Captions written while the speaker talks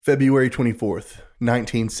February 24th,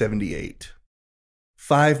 1978.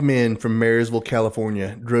 5 men from Marysville,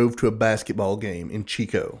 California drove to a basketball game in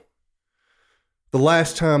Chico. The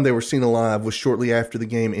last time they were seen alive was shortly after the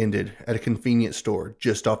game ended at a convenience store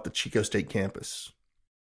just off the Chico State campus.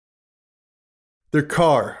 Their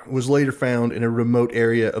car was later found in a remote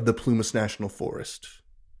area of the Plumas National Forest.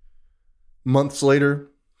 Months later,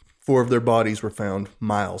 4 of their bodies were found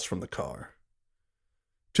miles from the car.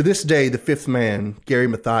 To this day, the 5th man,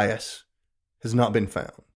 Matthias, has not been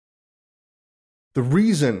found. The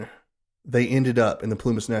reason they ended up in the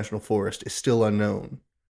Plumas National Forest is still unknown,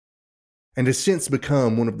 and has since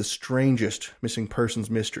become one of the strangest missing persons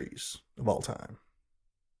mysteries of all time.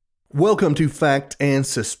 Welcome to Fact and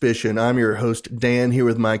Suspicion. I'm your host, Dan, here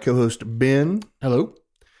with my co-host, Ben. Hello.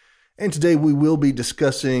 And today we will be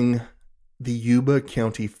discussing the Yuba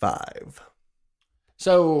County 5.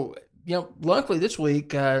 So, luckily this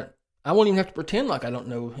week, I won't even have to pretend like I don't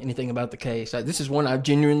know anything about the case. This is one I've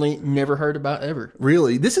genuinely never heard about ever.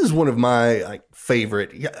 Really? This is one of my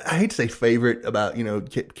favorite, I hate to say favorite about,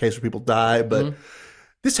 case where people die, but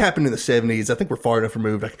this happened in the 70s. I think we're far enough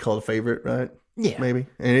removed. I could call it a favorite, right? Yeah. Maybe.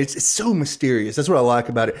 And it's so mysterious. That's what I like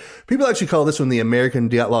about it. People actually call this one the American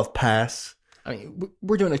Dyatlov Pass. I mean,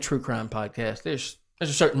 we're doing a true crime podcast. There's a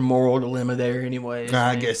certain moral dilemma there anyway.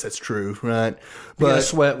 I guess that's true, right? But you got a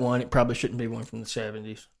sweat one. It probably shouldn't be one from the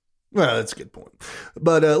 70s. Well, that's a good point.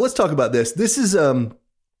 But let's talk about this. This is a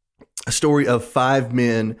story of 5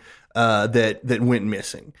 men that went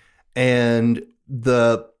missing. And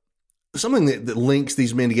something that links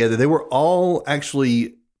these men together, they were all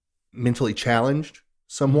actually mentally challenged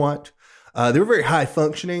somewhat. They were very high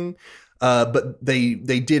functioning, but they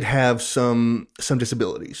did have some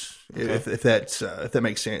disabilities, okay, if that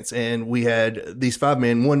makes sense. And we had these 5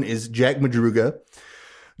 men. One is Jack Madruga.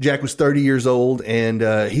 Jack was 30 years old,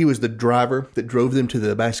 and he was the driver that drove them to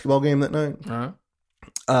the basketball game that night.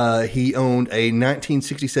 Uh-huh. He owned a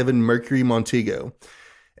 1967 Mercury Montego,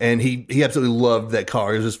 and he absolutely loved that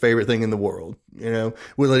car. It was his favorite thing in the world. Wouldn't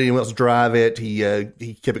let anyone else drive it. He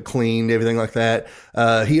kept it clean, everything like that.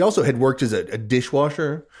 He also had worked as a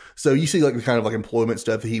dishwasher. So you see the kind of employment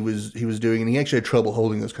stuff that he was doing, and he actually had trouble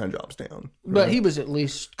holding those kind of jobs down. Right? But he was at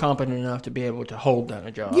least competent enough to be able to hold down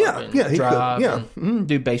a job. Yeah, and he drive could. Yeah, and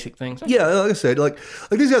do basic things. Yeah, like I said, like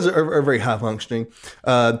these guys are very high functioning.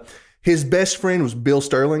 His best friend was Bill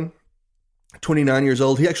Sterling, 29 years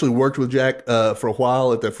old. He actually worked with Jack for a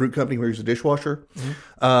while at the fruit company where he was a dishwasher.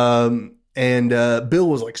 Mm-hmm. And Bill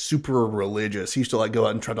was super religious. He used to go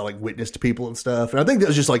out and try to witness to people and stuff. And I think that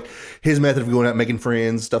was just his method of going out and making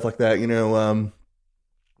friends, stuff like that,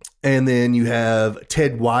 And then you have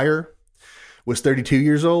Ted Wire, was 32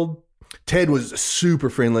 years old. Ted was a super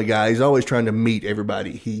friendly guy. He's always trying to meet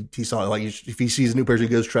everybody. He saw if he sees a new person, he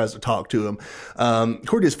goes, tries to talk to him.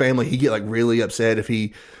 According to his family, he'd get really upset if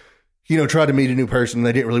he, tried to meet a new person and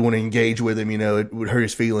they didn't really want to engage with him. It would hurt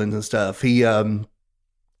his feelings and stuff. He,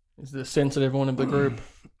 is the sensitive one of the group?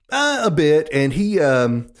 A bit. And he,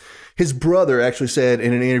 his brother actually said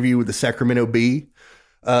in an interview with the Sacramento Bee,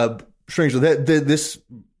 strangely, this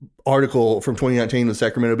article from 2019 with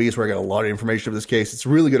Sacramento Bee is where I got a lot of information of this case. It's a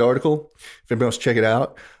really good article if anybody wants to check it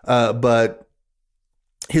out. But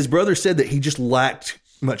his brother said that he just lacked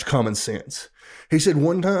much common sense. He said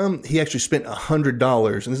one time he actually spent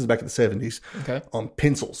 $100, and this is back in the 70s, on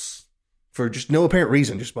pencils for just no apparent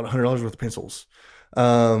reason, just about $100 worth of pencils.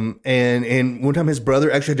 And one time his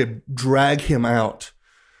brother actually had to drag him out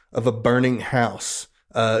of a burning house.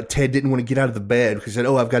 Ted didn't want to get out of the bed because he said,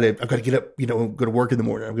 I've got to get up, go to work in the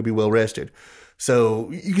morning. I'm going to be well rested. So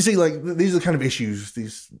you can see these are the kind of issues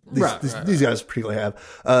these guys particularly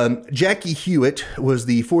have. Jackie Hewitt was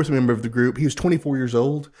the 4th member of the group. He was 24 years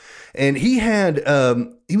old, and he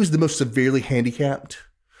was the most severely handicapped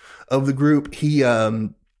of the group. He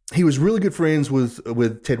was really good friends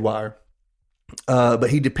with Ted Wire. But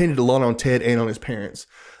he depended a lot on Ted and on his parents.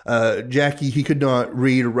 Jackie, he could not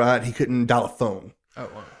read or write. He couldn't dial a phone. Oh,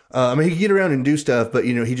 wow. He could get around and do stuff, but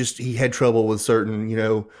he had trouble with certain,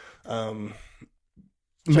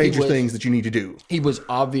 major things that you need to do. He was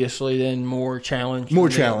obviously then more challenged. Yeah.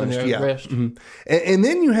 Mm-hmm. And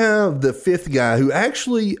then you have the 5th guy who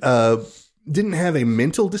actually didn't have a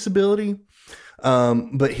mental disability,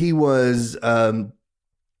 but he was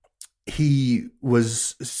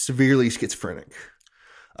severely schizophrenic.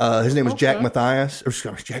 His name was Jack Matthias. His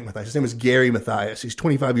name was Gary Matthias. He's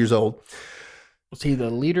 25 years old. Was he the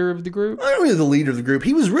leader of the group? I don't know, the leader of the group.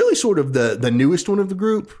 He was really sort of the newest one of the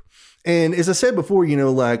group. And as I said before,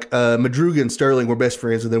 Madruga and Sterling were best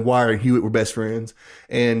friends, and then Wire and Hewitt were best friends.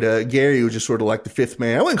 And Gary was just sort of like the 5th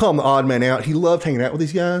man. I wouldn't call him the odd man out. He loved hanging out with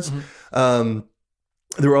these guys. Mm-hmm.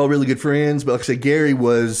 They were all really good friends. But like I said, Gary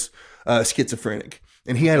was schizophrenic.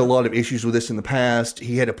 And he had a lot of issues with this in the past.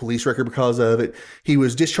 He had a police record because of it. He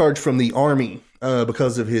was discharged from the Army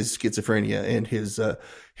because of his schizophrenia and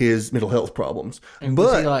his mental health problems. And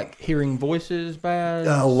was he like hearing voices bad?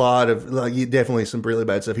 A lot of, like, definitely some really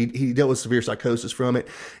bad stuff. He dealt with severe psychosis from it.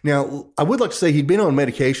 Now, I would like to say he'd been on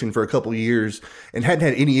medication for a couple of years and hadn't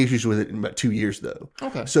had any issues with it in about 2 years, though.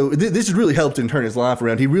 Okay. So this has really helped him turn his life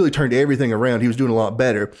around. He really turned everything around. He was doing a lot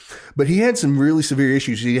better. But he had some really severe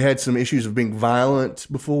issues. He had some issues of being violent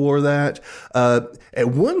before that. At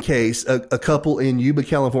one case, a couple in Yuba,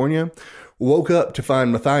 California, woke up to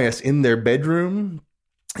find Matthias in their bedroom.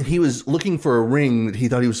 And he was looking for a ring that he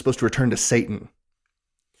thought he was supposed to return to Satan.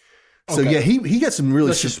 So, Okay. yeah, he got some really...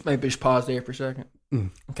 Let's just maybe just pause there for a second.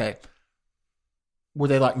 Okay. Were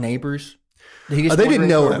they like neighbors? Did he just they didn't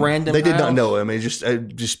know him. Random They did not house? know him. He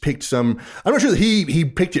just picked some... I'm not sure that he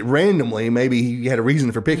picked it randomly. Maybe he had a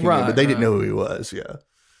reason for picking it, but they didn't know who he was. Yeah.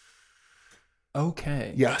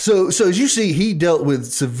 Okay. Yeah. So as you see, he dealt with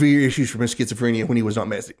severe issues from his schizophrenia when he was not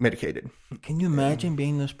medicated. Can you imagine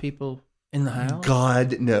being those people in the house?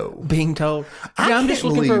 God, no. Being told, I'm just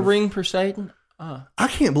looking for a ring for Satan. I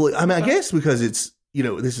can't believe... I mean, I guess because it's,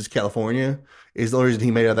 this is California, is the only reason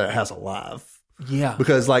he made it out of that house alive. Yeah.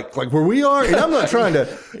 Because like where we are, and I'm not trying to...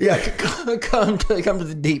 Yeah. come to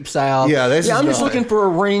the deep south. Yeah, I'm just looking for a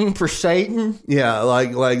ring for Satan. Yeah,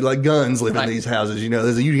 like guns live in these houses. You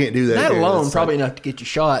can't do that. That here. alone That's probably enough to get you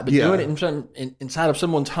shot, but doing it inside of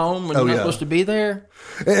someone's home when you're not supposed to be there.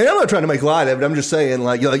 And I'm not trying to make light of it. I'm just saying,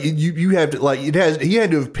 you have to he had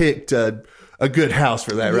to have picked a good house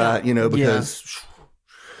for that, right? Because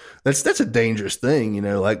that's a dangerous thing.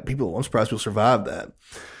 I'm surprised people survive that.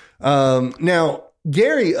 Now,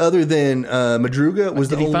 Gary, other than Madruga, was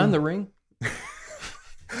Did he find the ring?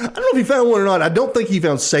 I don't know if he found one or not. I don't think he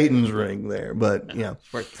found Satan's ring there, but yeah.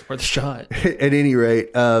 Worth a shot. At any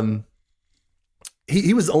rate,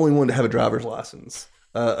 he was the only one to have a driver's license,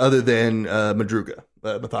 other than Madruga.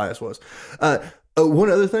 Matthias was.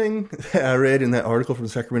 One other thing that I read in that article from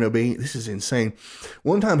the Sacramento Bee, this is insane.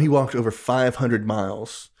 One time he walked over 500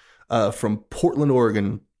 miles from Portland,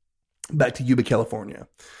 Oregon, back to Yuba, California.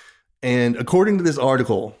 And according to this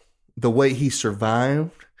article, the way he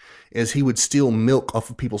survived is he would steal milk off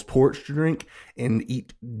of people's porch to drink and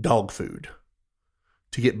eat dog food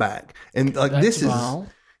to get back. And this wild. is,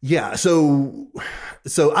 yeah. So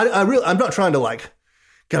I'm not trying to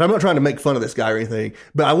I'm not trying to make fun of this guy or anything,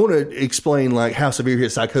 but I want to explain how severe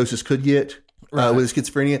his psychosis could get with his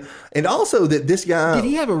schizophrenia. And also that this guy... Did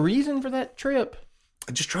he have a reason for that trip?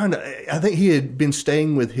 I think he had been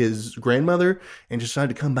staying with his grandmother and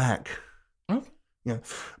decided to come back. Okay. Yeah.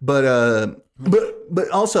 But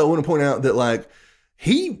also I want to point out that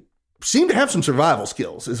he seemed to have some survival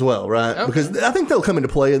skills as well, right? Okay. Because I think they'll come into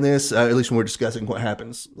play in this, at least when we're discussing what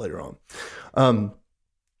happens later on.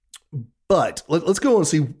 But let's go and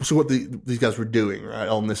see what these guys were doing, right,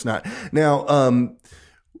 on this night. Now,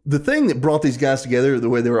 the thing that brought these guys together, the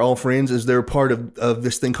way they were all friends, is they were part of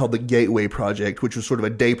this thing called the Gateway Project, which was sort of a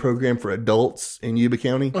day program for adults in Yuba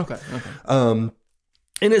County. Okay. And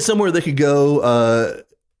it's somewhere they could go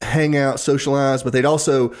hang out, socialize, but they'd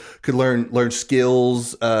also could learn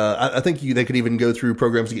skills. I think they could even go through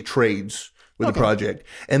programs to get trades with the project.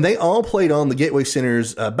 And they all played on the Gateway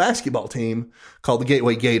Center's basketball team called the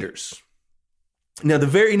Gateway Gators. Now, the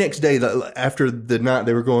very next day, after the night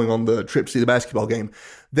they were going on the trip to see the basketball game,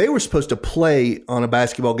 they were supposed to play on a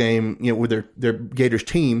basketball game, with their Gators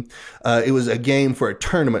team. It was a game for a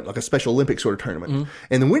tournament, like a Special Olympics sort of tournament. Mm-hmm.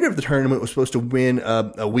 And the winner of the tournament was supposed to win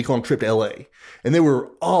a week-long trip to L.A. And they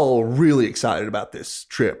were all really excited about this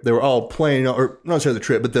trip. They were all playing, or not necessarily the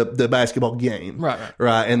trip, but the basketball game.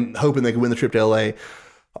 Right, and hoping they could win the trip to L.A.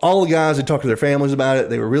 All the guys had talked to their families about it.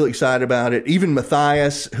 They were really excited about it. Even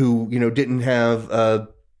Matthias, who, didn't have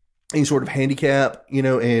any sort of handicap,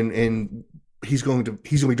 and he's going to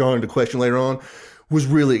be drawn into question later on, was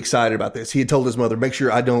really excited about this. He had told his mother, make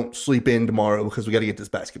sure I don't sleep in tomorrow because we got to get this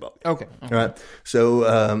basketball game. Okay. All right.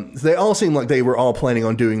 So they all seemed like they were all planning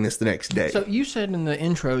on doing this the next day. So you said in the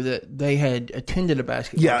intro that they had attended a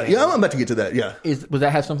basketball game. Yeah, I'm about to get to that, yeah. Would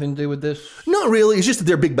that have something to do with this? Not really. It's just that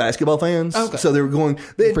they're big basketball fans. Okay. So they were going...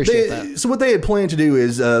 Appreciate that. So what they had planned to do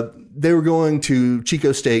is they were going to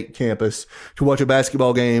Chico State campus to watch a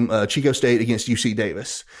basketball game, Chico State against UC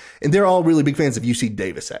Davis. And they're all really big fans of UC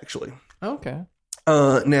Davis, actually. Okay.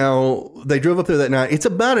 Now, they drove up there that night. It's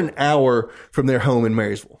about an hour from their home in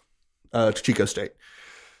Marysville to Chico State.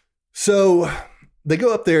 So they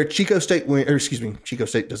go up there. Chico State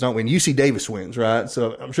does not win. UC Davis wins, right?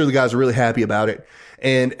 So I'm sure the guys are really happy about it.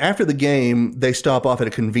 And after the game, they stop off at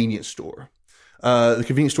a convenience store The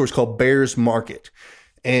convenience store is called Bears Market,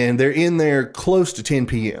 and they're in there close to 10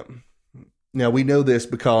 p.m. Now, we know this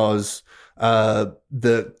because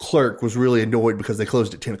the clerk was really annoyed because they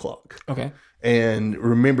closed at 10 o'clock. Okay. And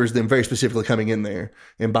remembers them very specifically coming in there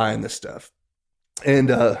and buying this stuff.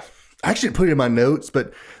 And I actually put it in my notes,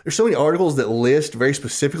 but there's so many articles that list very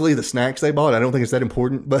specifically the snacks they bought. I don't think it's that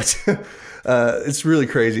important, but it's really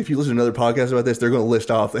crazy. If you listen to another podcast about this, they're going to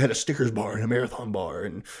list off. They had a Snickers bar and a Marathon bar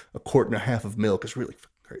and a quart and a half of milk. It's really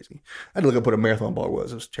crazy. I had to look up what a Marathon bar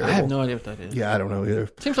was. It was terrible. I have no idea what that is. Yeah, I don't know either.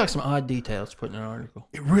 Seems like some odd details to put in an article.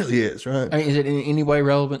 It really is, right? I mean, is it in any way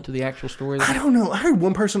relevant to the actual story? I don't know. I heard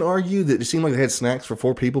one person argue that it seemed like they had snacks for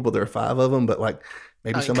 4 people, but there were 5 of them, but like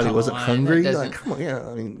maybe somebody wasn't hungry. Like, come on. Yeah.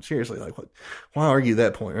 I mean, seriously, like what? Why argue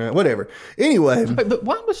that point, right? Whatever. Anyway. But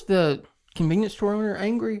why was the convenience store owner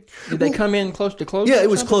angry? Did they come in close to close? Yeah, it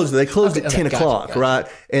was closed. They closed at 10 o'clock, gotcha. Right?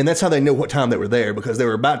 And that's how they know what time they were there, because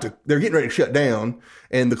they're getting ready to shut down.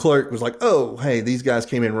 And the clerk was like, oh, hey, these guys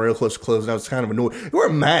came in real close to close. And I was kind of annoyed. We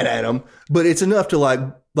weren't mad at them, but it's enough to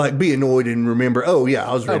like be annoyed and remember, oh, yeah,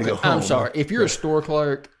 I was ready to go home. I'm sorry. If you're a store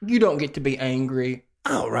clerk, you don't get to be angry.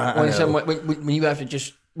 Oh, right. When you have to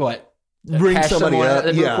just, bring somebody up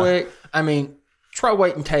real quick. I mean, try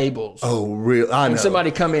waiting tables. Oh, real? I know. And somebody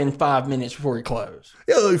come in 5 minutes before you close.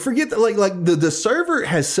 Yeah, forget that. Like the server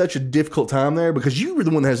has such a difficult time there because you were the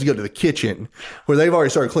one that has to go to the kitchen where they've already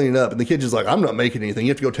started cleaning up, and the kitchen's like, I'm not making anything. You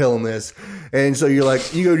have to go tell them this, and so you're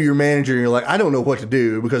like, you go to your manager and you're like, I don't know what to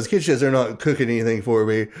do because the kitchen says they're not cooking anything for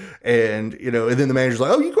me, and and then the manager's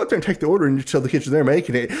like, oh, you go out there and take the order and tell the kitchen they're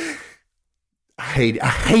making it. I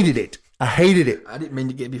hated it. I didn't mean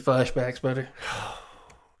to give you flashbacks, buddy.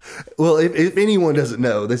 Well, if anyone doesn't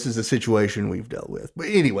know, this is a situation we've dealt with. But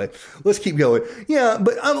anyway, let's keep going. Yeah,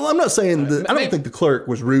 but I'm not saying that. I don't think the clerk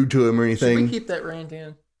was rude to him or anything. Should we keep that rant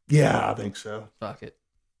in? Yeah, I think so. Fuck it.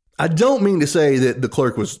 I don't mean to say that the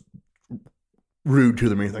clerk was rude to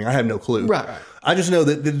them or anything. I have no clue. Right. I just know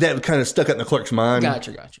that kind of stuck out in the clerk's mind.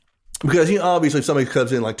 Gotcha. Because obviously, if somebody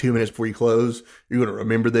comes in like 2 minutes before you close, you're going to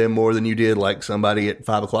remember them more than you did like somebody at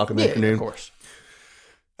 5 o'clock in the afternoon. Of course.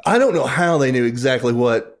 I don't know how they knew exactly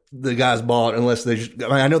what the guys bought unless they just,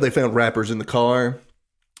 I know they found wrappers in the car,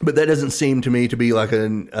 but that doesn't seem to me to be like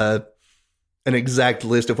an exact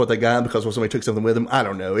list of what they got because somebody took something with them. I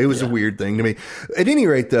don't know. It was a weird thing to me. At any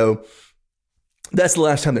rate, though, that's the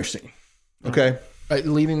last time they're seen. Okay?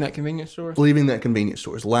 Leaving that convenience store? Leaving that convenience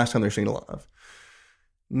store is the last time they're seen alive.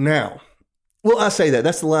 Now, well, I say that.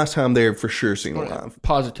 That's the last time they're for sure seen alive.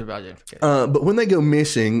 Positive identification. But when they go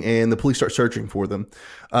missing and the police start searching for them,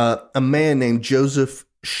 a man named Joseph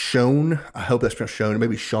Schoen, I hope that's pronounced Schoen,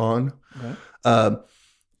 maybe Sean,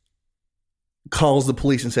 calls the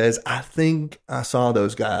police and says, I think I saw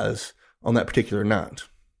those guys on that particular night.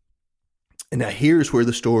 And now here's where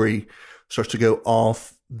the story starts to go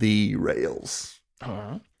off the rails.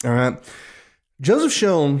 Uh-huh. All right. Joseph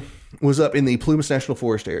Schoen was up in the Plumas National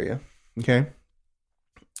Forest area. Okay.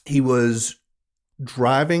 He was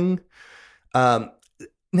driving.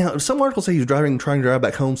 Now, some articles say he was trying to drive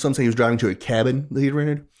back home. Some say he was driving to a cabin that he had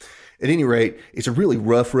rented. At any rate, it's a really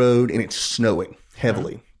rough road and it's snowing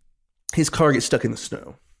heavily. Uh-huh. His car gets stuck in the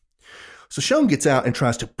snow. So Schoen gets out and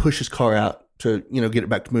tries to push his car out to, get it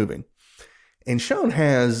back to moving. And Schoen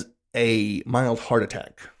has a mild heart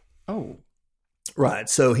attack. Oh. Right.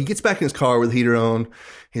 So he gets back in his car with the heater on.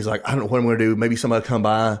 He's like, I don't know what I'm going to do. Maybe somebody will come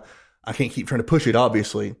by. I can't keep trying to push it,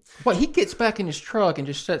 obviously. Well, he gets back in his truck and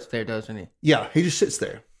just sits there, doesn't he? Yeah, he just sits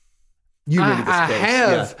there. You remember this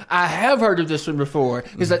case. I have heard of this one before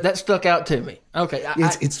because that stuck out to me. Okay.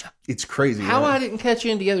 It's crazy. How I didn't catch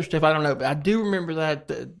any of the other stuff, I don't know. But I do remember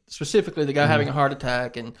that specifically the guy having a heart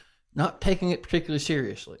attack and not taking it particularly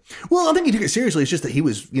seriously. Well, I think he took it seriously. It's just that he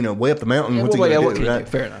was, way up the mountain. What's he going to do? Right?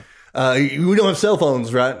 Fair enough. We don't have cell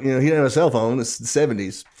phones, right? He didn't have a cell phone. It's the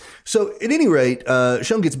 70s. So at any rate,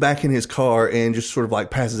 Schoen gets back in his car and just sort of like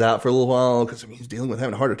passes out for a little while because he's dealing with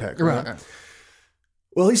having a heart attack. Right?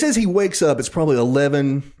 Well, he says he wakes up. It's probably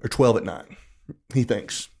 11 or 12 at night, he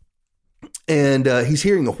thinks. And he's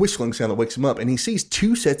hearing a whistling sound that wakes him up. And he sees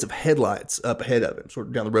 2 sets of headlights up ahead of him, sort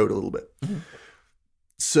of down the road a little bit. Mm-hmm.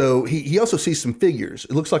 So he also sees some figures.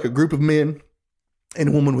 It looks like a group of men and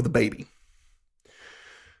a woman with a baby.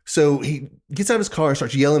 So he gets out of his car and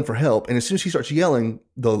starts yelling for help. And as soon as he starts yelling,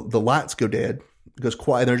 the lights go dead. It goes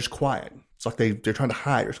quiet. They're just quiet. It's like they're trying to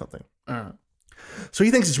hide or something. So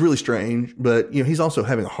he thinks it's really strange, but he's also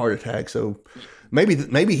having a heart attack. So maybe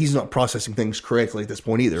he's not processing things correctly at this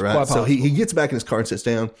point either, right? So he gets back in his car and sits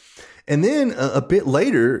down. And then a bit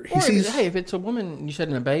later, he sees... Hey, if it's a woman, you said,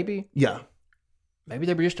 and a baby? Yeah. maybe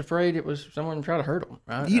they were just afraid it was someone trying to hurt them,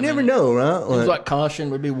 right? You never know, right? It was like caution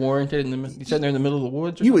would be warranted. You sitting there in the middle of the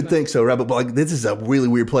woods. You would think so, right? But like, this is a really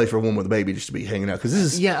weird place for a woman with a baby just to be hanging out because this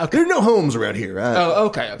is okay. There are no homes around here, right? Oh,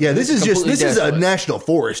 okay. Yeah, this is a national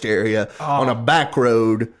forest area on a back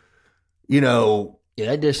road. You know. Yeah,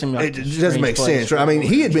 that does seem like it doesn't make sense, right? I mean,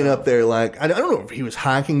 he had been up there like I don't know if he was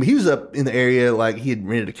hiking, but he was up in the area like he had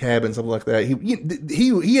rented a cabin, something like that.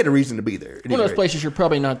 He had a reason to be there. One of those places you're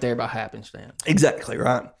probably not there by happenstance. Exactly,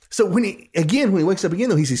 right? So when he wakes up again,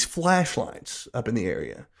 though, he sees flashlights up in the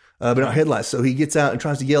area, but not headlights. So he gets out and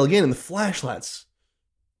tries to yell again, and the flashlights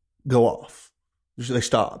go off. They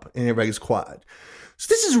stop, and everybody gets quiet. So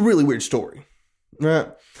this is a really weird story, right?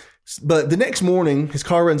 But the next morning, his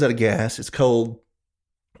car runs out of gas. It's cold.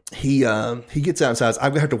 He gets outside. I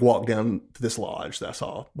have to walk down to this lodge that I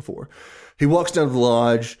saw before. He walks down to the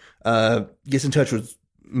lodge, gets in touch with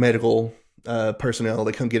medical personnel.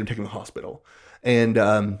 They come get him, take him to the hospital. And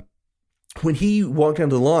when he walked down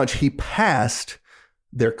to the lodge, he passed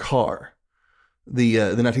their car, the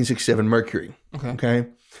 1967 Mercury. Okay.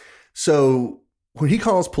 So when he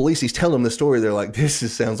calls police, he's telling them the story. They're like,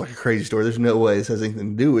 sounds like a crazy story. There's no way this has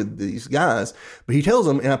anything to do with these guys. But he tells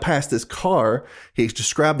them, and I passed this car. He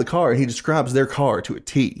described the car, and he describes their car to a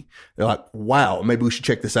T. They're like, wow, maybe we should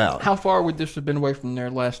check this out. How far would this have been away from their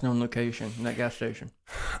last known location, in that gas station?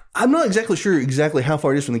 I'm not exactly sure how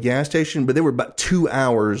far it is from the gas station, but they were about 2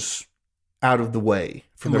 hours out of the way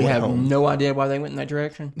from their way home. We have no idea why they went in that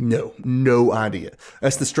direction? No idea.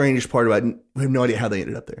 That's the strangest part about it. We have no idea how they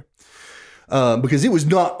ended up there. Because it was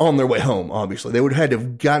not on their way home, obviously. They would have had to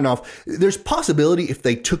have gotten off. There's possibility if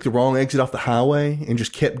they took the wrong exit off the highway and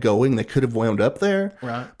just kept going, they could have wound up there.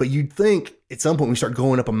 Right. But you'd think at some point when you start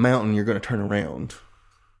going up a mountain, you're going to turn around.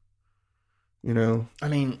 You know? I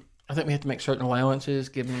mean, I think we have to make certain allowances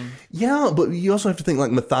given. Yeah, but you also have to think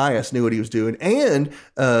like Matthias knew what he was doing. And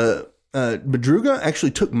Madruga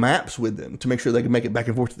actually took maps with them to make sure they could make it back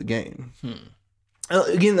and forth to the game.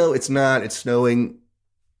 Again, though, it's snowing.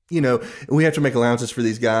 You know, we have to make allowances for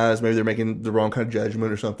these guys. Maybe they're making the wrong kind of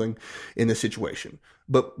judgment or something in this situation.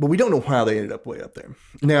 But we don't know how they ended up way up there.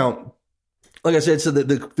 Now, like I said, so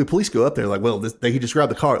the police go up there like, well, he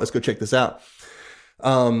described the car. Let's go check this out.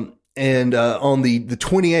 And on the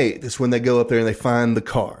 28th is when they go up there and they find the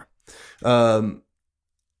car.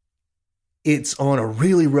 It's on a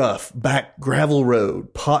really rough back gravel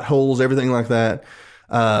road, potholes, everything like that.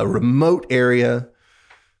 Remote area.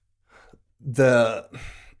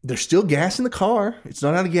 There's still gas in the car. It's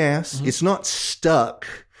not out of gas. Mm-hmm. It's not stuck.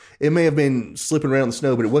 It may have been slipping around in the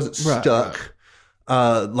snow, but it wasn't stuck.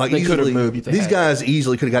 Right. Like they could have moved. These guys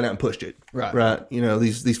easily could have gotten out and pushed it. Right. You know,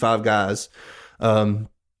 these 5 guys. The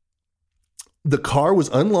car was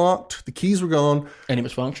unlocked. The keys were gone, and it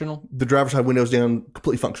was functional. The driver's side windows down,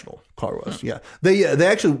 completely functional. Car was. Yeah. They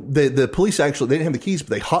actually the police they didn't have the keys, but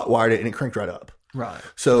they hotwired it and it cranked right up. Right.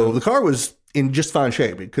 So the car was in just fine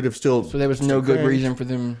shape. It could have still. So there was no good reason for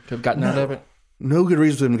them to have gotten out of it? No good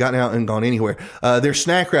reason for them to have gotten out and gone anywhere. Their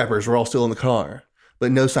snack wrappers were all still in the car,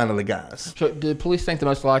 but no sign of the guys. So did the police think the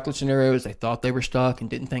most likely scenario is they thought they were stuck and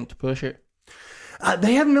didn't think to push it?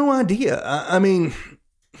 They have no idea. I mean,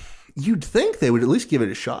 you'd think they would at least give it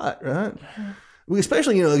a shot, right?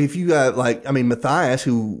 Especially, you know, if you got Matthias,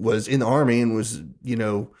 who was in the Army and was, you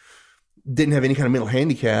know, didn't have any kind of mental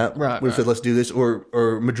handicap, would have said, let's do this. Or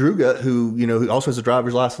Madruga, who also has a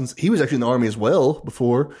driver's license. He was actually in the Army as well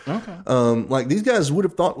before. Okay. These guys would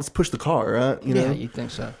have thought, let's push the car, right? You know? Yeah, you'd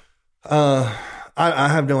think so. I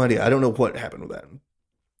have no idea. I don't know what happened with that.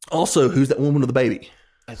 Also, who's that woman with the baby?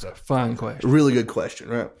 That's a fine question. Really good question,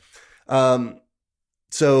 right?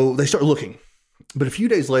 So they start looking. But a few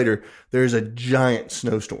days later, there's a giant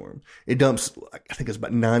snowstorm. It dumps, I think it's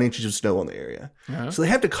about 9 inches of snow on the area. Uh-huh. So they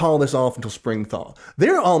have to call this off until spring thaw.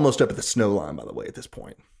 They're almost up at the snow line, by the way, at this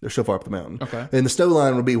point. They're so far up the mountain. Okay. And the snow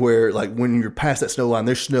line would be where, like, when you're past that snow line,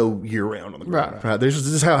 there's snow year-round on the ground. Right. This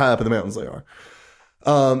is how high up in the mountains they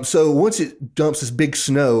are. So once it dumps this big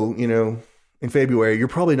snow, you know, in February, you're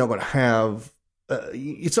probably not going to have,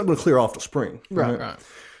 it's not going to clear off till spring. Right.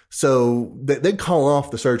 So they'd call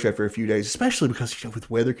off the search after a few days, especially because, you know, with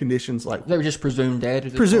weather conditions, like they were just presumed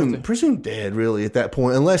dead. Presumed dead, really, at that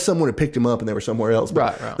point, unless someone had picked him up and they were somewhere else.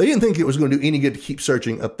 But right. They didn't think it was going to do any good to keep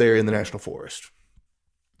searching up there in the National Forest.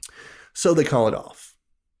 So they call it off.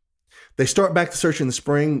 They start back the search in the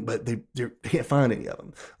spring, but they can't find any of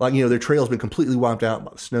them. Like, you know, their trail's been completely wiped out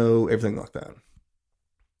by the snow, everything like that.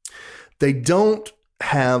 They don't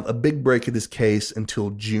have a big break in this case until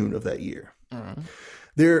June of that year. Mm-hmm.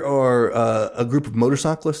 There are a group of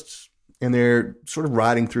motorcyclists, and they're sort of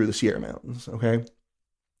riding through the Sierra Mountains, okay?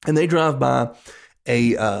 And they drive by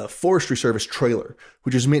a Forestry Service trailer,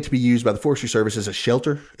 which is meant to be used by the Forestry Service as a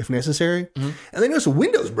shelter if necessary. Mm-hmm. And they notice a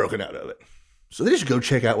window's broken out of it. So they just go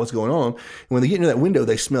check out what's going on. And when they get into that window,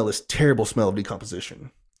 they smell this terrible smell of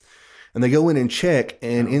decomposition. And they go in and check,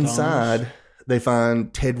 and inside they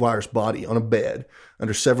find Ted Wire's body on a bed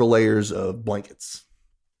under several layers of blankets.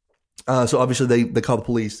 So obviously they call the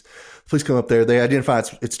police. The police come up there. They identify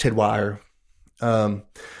it's Ted Wire. I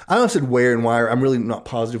almost said Ware and Wire. I'm really not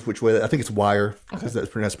positive which way. I think it's Wire because that's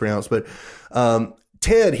pronounced. But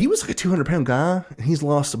Ted, he was like a 200-pound guy, and he's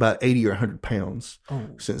lost about 80 or 100 pounds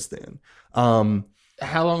since then.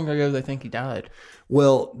 How long ago do they think he died?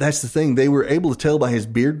 Well, that's the thing. They were able to tell by his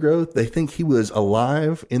beard growth. They think he was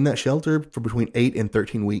alive in that shelter for between 8 and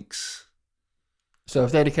 13 weeks. So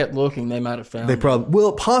if they'd have kept looking, they might have found They probably,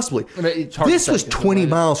 well, possibly. I mean, this was 20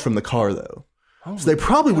 miles from the car, though. So they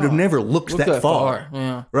probably would have never looked that far.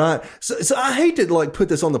 Yeah. Right? So I hate to like put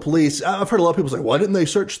this on the police. I've heard a lot of people say, why didn't they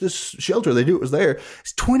search this shelter? They knew it was there.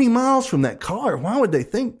 It's 20 miles from that car. Why would they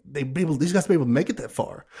think these guys be able to make it that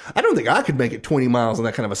far? I don't think I could make it 20 miles in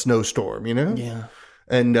that kind of a snowstorm, you know? Yeah.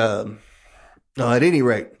 And at any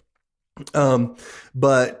rate,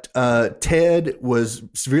 but Ted was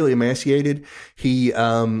severely emaciated.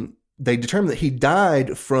 They determined that he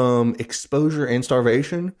died from exposure and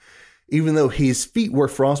starvation, even though his feet were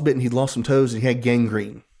frostbitten. He'd lost some toes and he had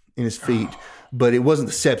gangrene in his feet, but it wasn't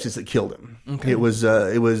the sepsis that killed him. Okay. It was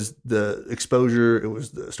the exposure. It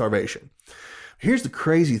was the starvation. Here's the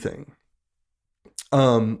crazy thing.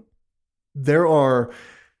 There are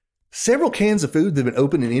several cans of food that have been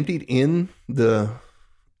opened and emptied in the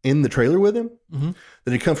trailer with him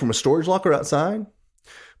that had come from a storage locker outside.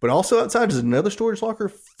 But also outside is another storage locker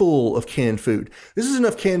full of canned food. This is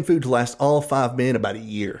enough canned food to last all 5 men about a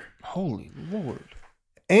year. Holy Lord.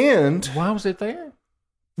 And why was it there?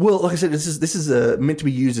 Well, like I said, this is meant to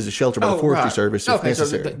be used as a shelter by the Forestry Service if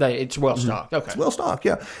necessary. So it's well stocked. Okay. It's well stocked,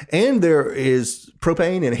 yeah. And there is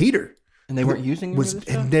propane and a heater. And they weren't using it?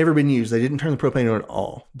 Had never been used. They didn't turn the propane on at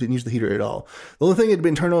all. Didn't use the heater at all. The only thing that had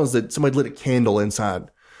been turned on is that somebody lit a candle inside.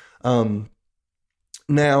 Now,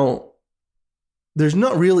 there's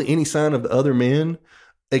not really any sign of the other men,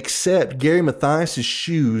 except Gary Matthias'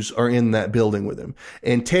 shoes are in that building with him,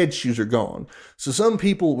 and Ted's shoes are gone. So some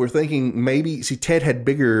people were thinking Ted had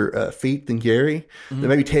bigger feet than Gary. That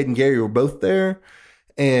maybe Ted and Gary were both there.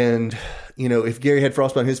 And, if Gary had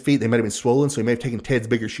frostbite on his feet, they might have been swollen, so he may have taken Ted's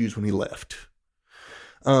bigger shoes when he left.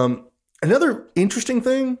 Another interesting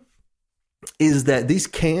thing is that these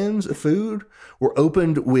cans of food were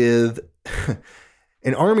opened with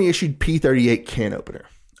an Army-issued P-38 can opener.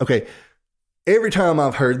 Okay, every time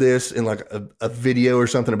I've heard this in like a video or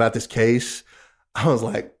something about this case, I was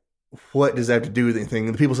like, what does that have to do with anything?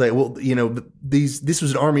 And the people say, well, this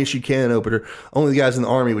was an Army-issued can opener. Only the guys in the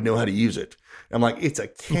Army would know how to use it. I'm like, it's a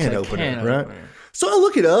can opener, right? So I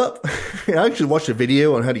look it up. I actually watched a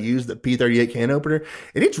video on how to use the P-38 can opener,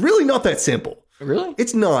 and it's really not that simple. Really?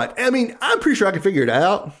 It's not. I mean, I'm pretty sure I could figure it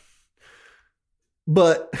out,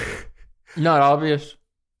 but not obvious.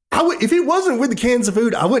 If it wasn't with the cans of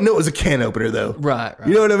food, I wouldn't know it was a can opener, though. Right.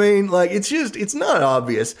 You know what I mean? Like, it's not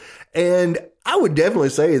obvious. And I would definitely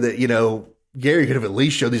say that, Gary could have at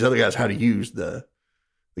least showed these other guys how to use the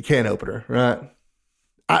can opener, right?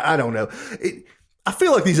 I don't know. I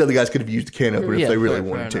feel like these other guys could have used the can opener if they really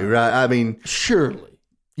wanted to, right? I mean, surely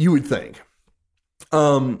you would think.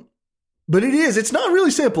 But it's not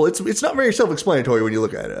really simple. It's not very self-explanatory when you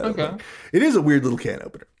look at it. Okay. It is a weird little can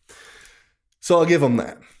opener. So I'll give them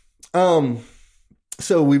that.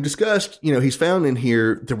 So we've discussed, he's found in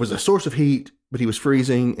here, there was a source of heat, but he was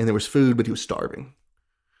freezing, and there was food, but he was starving.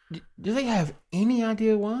 Do they have any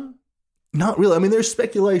idea why? Not really. I mean, there's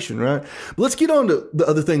speculation, right? But let's get on to the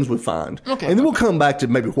other things we find. Okay. And then we'll come back to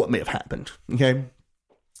maybe what may have happened. Okay.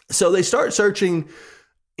 So they start searching,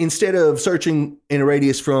 instead of searching in a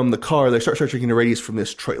radius from the car, they start searching in a radius from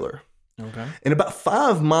this trailer. Okay. And about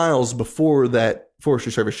 5 miles before that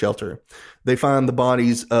Forestry Service shelter, they find the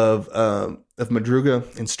bodies of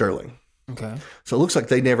Madruga and Sterling. Okay. So it looks like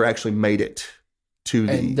they never actually made it to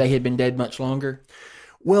and they had been dead much longer?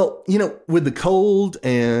 Well, with the cold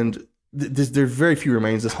and there's very few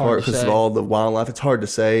remains this part because of all the wildlife. It's hard to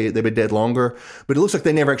say. They've been dead longer. But it looks like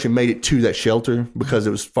they never actually made it to that shelter because it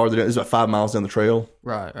was farther down. It was about 5 miles down the trail.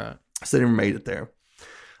 Right. So they never made it there.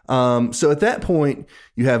 So at that point,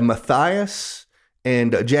 you have Matthias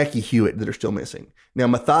and Jackie Hewitt that are still missing. Now,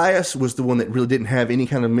 Matthias was the one that really didn't have any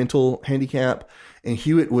kind of mental handicap, and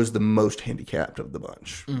Hewitt was the most handicapped of the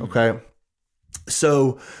bunch. Okay.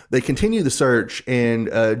 So they continue the search, and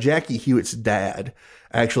Jackie Hewitt's dad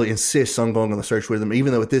actually insists on going on the search with him,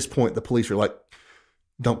 even though at this point the police are like,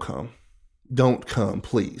 don't come. don't come,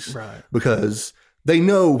 please. Right. Because they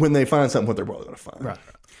know when they find something what they're probably going to find. Right.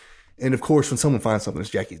 And of course, when someone finds something, it's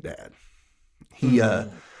Jackie's dad. He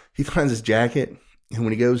finds his jacket, and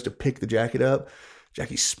when he goes to pick the jacket up,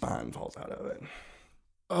 Jackie's spine falls out of it.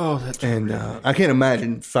 Oh, that's and I can't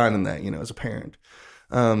imagine finding that, as a parent.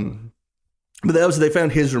 But they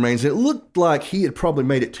found his remains. It looked like he had probably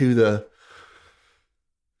made it to the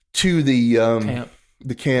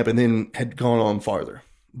camp and then had gone on farther.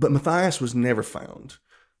 But Matthias was never found.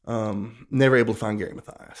 Never able to find Gary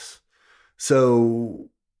Matthias. So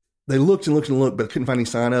they looked and looked and looked, but couldn't find any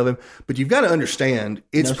sign of him. But you've got to understand,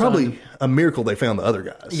 it's probably a miracle they found the other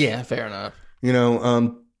guys. Yeah, fair enough.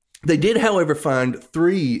 They did, however, find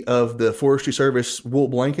 3 of the Forestry Service wool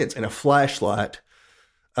blankets and a flashlight,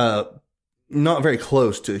 not very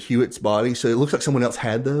close to Hewitt's body. So it looks like someone else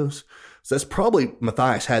had those. So that's probably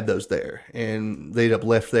Matthias had those there, and they ended up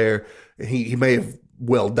left there. He may have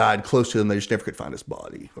died close to them. They just never could find his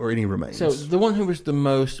body or any remains. So the one who was the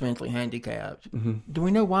most mentally handicapped, do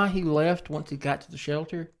we know why he left once he got to the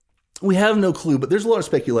shelter? We have no clue, but there's a lot of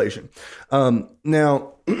speculation.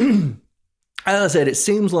 Now, as I said, it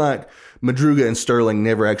seems like Madruga and Sterling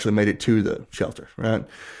never actually made it to the shelter, right?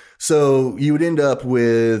 So you would end up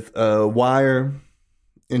with Wire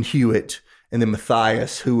and Hewitt, and then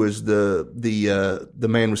Matthias, who was the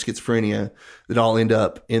man with schizophrenia, that all end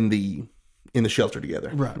up in the shelter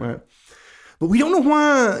together, right? But we don't know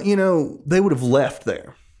why they would have left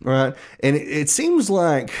there, right? And it seems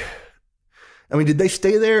like, did they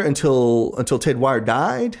stay there until Ted Wire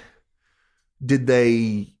died? Did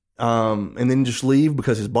they? And then just leave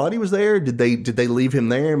because his body was there? Did they leave him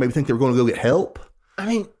there? Maybe think they were going to go get help?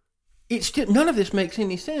 It's still, none of this makes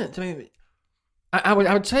any sense. I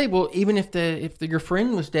would say, well, even if your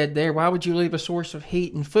friend was dead there, why would you leave a source of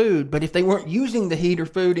heat and food? But if they weren't using the heat or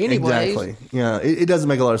food anyways, exactly, yeah, it doesn't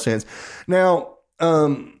make a lot of sense. Now,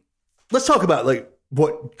 let's talk about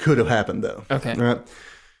what could have happened, though. Okay, all right.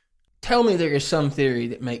 Tell me there is some theory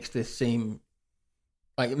that makes this seem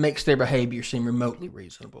like it makes their behavior seem remotely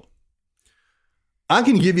reasonable. I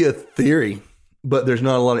can give you a theory, but there's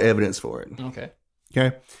not a lot of evidence for it. Okay.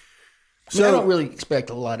 So I don't really expect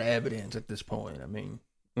a lot of evidence at this point.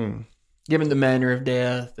 Given the manner of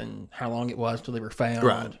death and how long it was till they were found.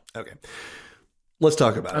 Right. Okay. Let's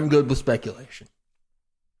talk about it. I'm good with speculation.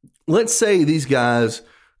 Let's say these guys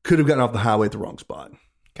could have gotten off the highway at the wrong spot.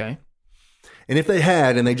 Okay. And if they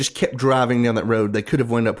had, and they just kept driving down that road, they could have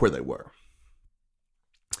wound up where they were.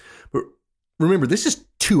 But remember, this is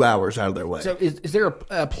 2 hours out of their way. So is there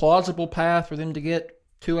a plausible path for them to get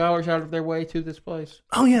 2 hours out of their way to this place?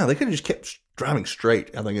 Oh, yeah. They could have just kept driving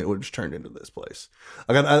straight. I think it would have just turned into this place.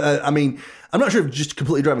 I'm not sure if just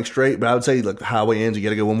completely driving straight, but I would say the highway ends, you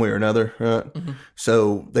got to go one way or another. Right? Mm-hmm.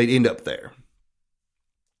 So they'd end up there.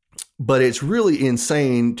 But it's really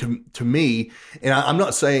insane to me. And I'm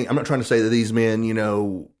not trying to say that these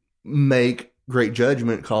men, make great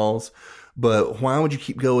judgment calls, but why would you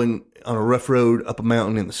keep going on a rough road up a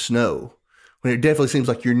mountain in the snow when it definitely seems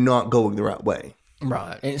like you're not going the right way?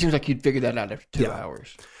 Right. And it seems like you'd figure that out after 2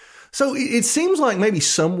 hours. So it seems like maybe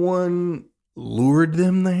someone lured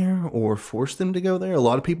them there or forced them to go there. A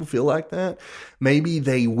lot of people feel like that. Maybe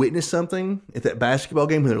they witnessed something at that basketball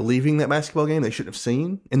game when they're leaving that basketball game they shouldn't have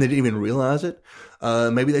seen, and they didn't even realize it.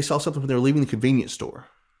 Maybe they saw something when they were leaving the convenience store,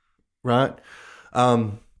 right?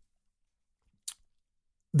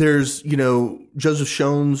 There's, Joseph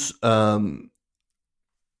Schoen's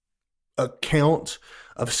account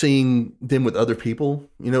of seeing them with other people,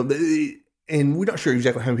 and we're not sure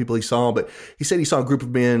exactly how many people he saw, but he said he saw a group of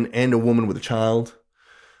men and a woman with a child.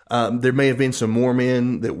 There may have been some more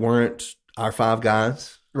men that weren't our 5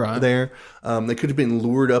 guys there. They could have been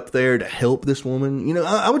lured up there to help this woman.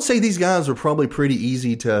 I would say these guys are probably pretty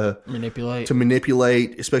easy to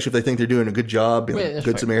manipulate, especially if they think they're doing a good job, being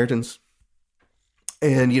good Samaritans.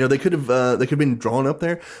 And, they could have been drawn up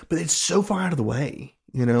there, but it's so far out of the way.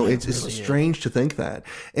 It's really strange to think that.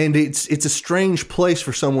 And it's a strange place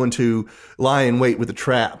for someone to lie in wait with a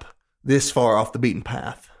trap this far off the beaten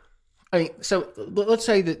path. So let's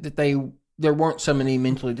say that there weren't so many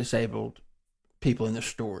mentally disabled people in the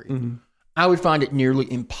story. Mm-hmm. I would find it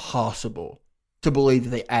nearly impossible to believe that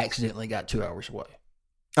they accidentally got 2 hours away.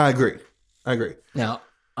 I agree. Now,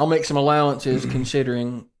 I'll make some allowances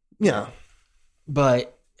considering. Yeah.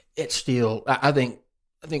 But it's still, I think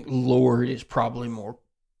Lord is probably more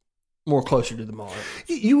closer to the mark.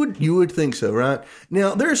 You would think so, right?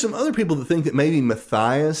 Now, there are some other people that think that maybe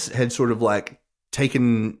Matthias had sort of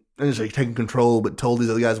taken control, but told these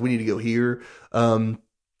other guys, we need to go here.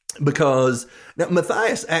 Because now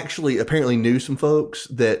Matthias actually apparently knew some folks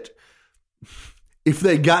that if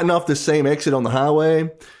they'd gotten off the same exit on the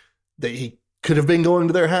highway, he could have been going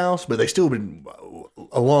to their house, but they still been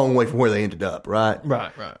a long way from where they ended up, right?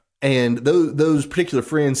 Right. And those particular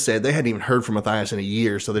friends said they hadn't even heard from Matthias in a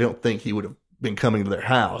year, so they don't think he would have been coming to their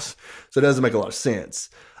house. So it doesn't make a lot of sense.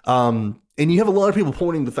 And you have a lot of people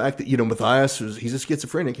pointing to the fact that, Matthias, he's a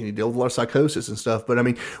schizophrenic and he dealt with a lot of psychosis and stuff. But, I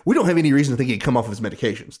mean, we don't have any reason to think he'd come off of his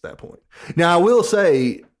medications at that point. Now, I will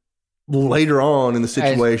say later on in the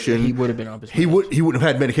situation, he would have been on his he wouldn't have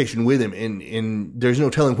had medication with him. And there's no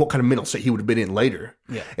telling what kind of mental state he would have been in later.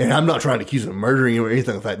 Yeah. And I'm not trying to accuse him of murdering him or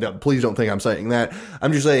anything like that. No, please don't think I'm saying that.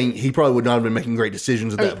 I'm just saying he probably would not have been making great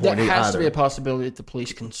decisions at that point. That has to be a possibility that the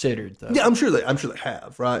police considered, though. Yeah, I'm sure they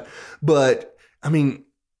have, right? But, I mean,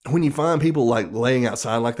 when you find people like laying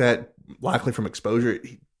outside like that, likely from exposure,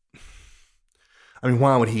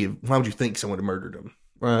 why would you think someone had murdered him,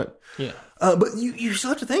 right? Yeah. But you still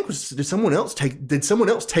have to think: did someone else take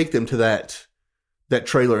them to that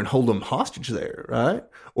trailer and hold them hostage there, right?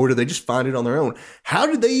 Or did they just find it on their own? How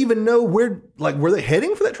did they even know where? Like, were they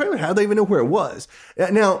heading for that trailer? How did they even know where it was?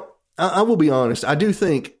 Now, I will be honest. I do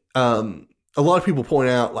think a lot of people point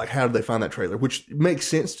out, like, how did they find that trailer, which makes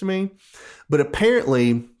sense to me. But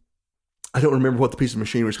apparently, I don't remember what the piece of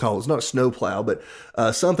machinery is called. It's not a snowplow, but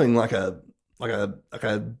something like a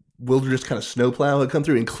wilderness kind of snowplow had come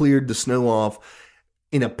through and cleared the snow off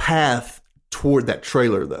in a path toward that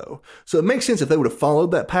trailer, though. So it makes sense if they would have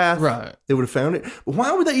followed that path, right? They would have found it. But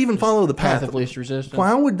why would they even follow the path of least resistance?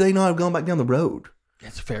 Why would they not have gone back down the road?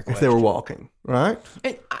 That's a fair question. If they were walking, right?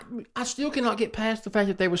 And I still cannot get past the fact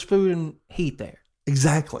that there was food and heat there.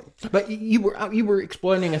 Exactly. But you were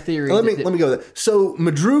explaining a theory. Let me go with that. So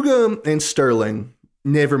Madruga and Sterling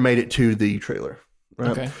never made it to the trailer.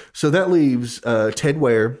 Right? Okay. So that leaves Ted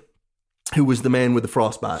Ware, who was the man with the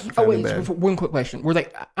frostbite. One quick question: Were they?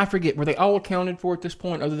 I forget. Were they all accounted for at this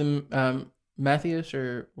point, other than Matthias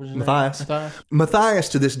or was it Matthias? Matthias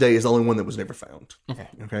to this day is the only one that was never found.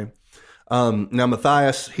 Okay. Now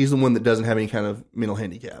Matthias, he's the one that doesn't have any kind of mental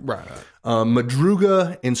handicap. Right.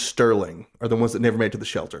 Madruga and Sterling are the ones that never made it to the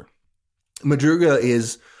shelter. Madruga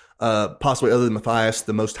is possibly, other than Matthias,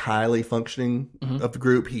 the most highly functioning of the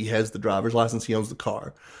group. He has the driver's license. He owns the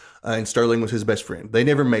car. And Sterling was his best friend. They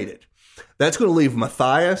never made it. That's going to leave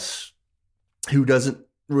Matthias, who doesn't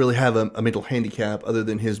really have a mental handicap other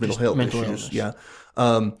than his mental health issues. Illness. Yeah.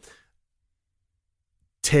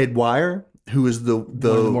 Ted Wire, who is one of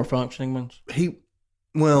the more functioning ones.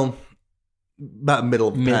 About middle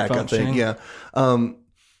of the pack, I think. Yeah.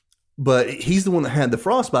 But he's the one that had the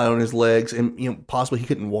frostbite on his legs, and possibly he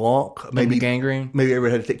couldn't walk. Maybe gangrene. Maybe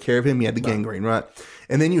everybody had to take care of him. He had the gangrene, right?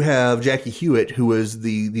 And then you have Jackie Hewitt, who was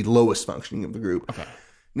the lowest functioning of the group. Okay.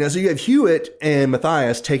 Now, so you have Hewitt and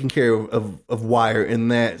Matthias taking care of Wire in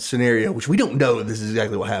that scenario, which we don't know if this is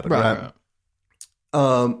exactly what happened, right?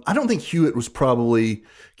 I don't think Hewitt was probably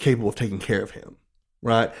capable of taking care of him,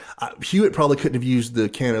 right? Hewitt probably couldn't have used the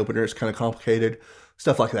can opener. It's kind of complicated.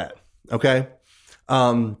 Stuff like that, okay?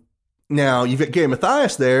 Now, you've got Gary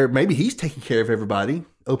Matthias there. Maybe he's taking care of everybody,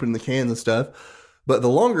 opening the cans and stuff. But the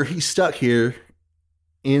longer he's stuck here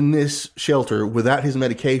in this shelter without his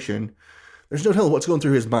medication, there's no telling what's going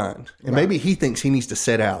through his mind. And maybe he thinks he needs to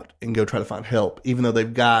set out and go try to find help, even though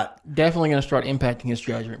they've got... Definitely going to start impacting his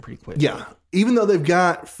judgment pretty quickly. Yeah. Even though they've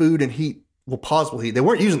got food and heat, well, possible heat. They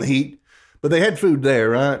weren't using the heat, but they had food there,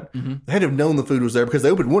 right? Mm-hmm. They had to have known the food was there because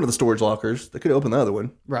they opened one of the storage lockers. They could have opened the other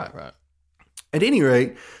one. Right. At any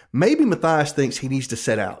rate, maybe Matthias thinks he needs to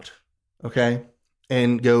set out, okay,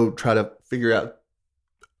 and go try to figure out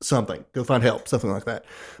something, go find help, something like that.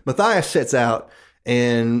 Matthias sets out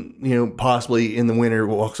and, possibly in the winter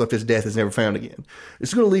walks off his death, is never found again.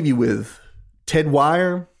 It's going to leave you with Ted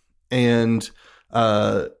Wire and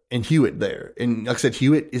Hewitt there. And like I said,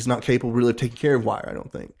 Hewitt is not capable really of taking care of Wire, I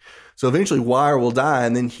don't think. So eventually Wire will die,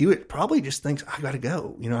 and then Hewitt probably just thinks, I got to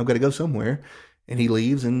go. I've got to go somewhere. And he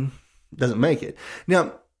leaves and doesn't make it.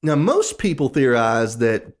 Now, most people theorize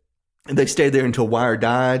that they stayed there until Wire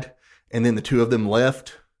died, and then the two of them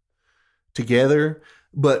left together.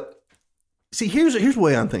 But see, here's the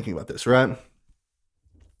way I'm thinking about this, right?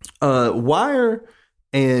 Wire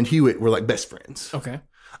and Hewitt were like best friends. Okay.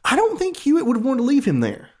 I don't think Hewitt would have wanted to leave him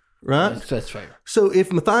there, right? That's fair. So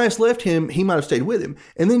if Matthias left him, he might have stayed with him.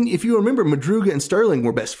 And then if you remember, Madruga and Sterling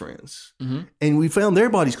were best friends. Mm-hmm. And we found their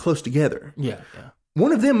bodies close together. Yeah.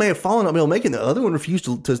 One of them may have fallen out, making the other one refused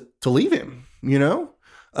to leave him,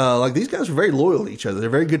 Like, these guys are very loyal to each other. They're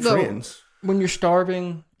very good friends. When you're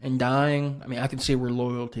starving and dying, I can see where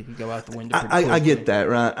loyalty could go out the window. I get that,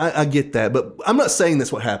 right? I get that. But I'm not saying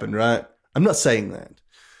that's what happened, right? I'm not saying that.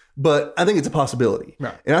 But I think it's a possibility.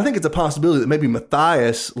 Right. And I think it's a possibility that maybe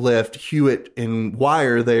Matthias left Hewitt and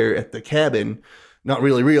Wire there at the cabin, not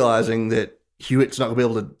really realizing that Hewitt's not going to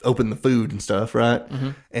be able to open the food and stuff, right? Mm-hmm.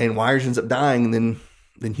 And Wires ends up dying, and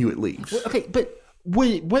then Hewitt leaves. Well, okay, but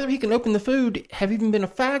whether he can open the food have even been a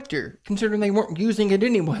factor, considering they weren't using it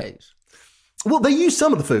anyways. Well, they used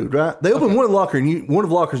some of the food, right? They opened one of the locker, and one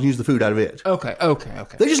of the lockers and used the food out of it. Okay.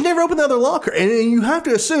 They just never opened the other locker. And you have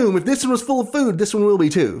to assume if this one was full of food, this one will be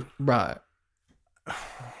too. Right.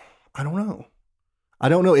 I don't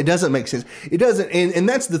know. It doesn't make sense. It doesn't. And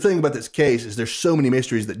that's the thing about this case is there's so many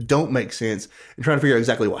mysteries that don't make sense and trying to figure out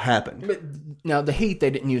exactly what happened. But now the heat,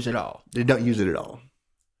 they didn't use at all. They don't use it at all.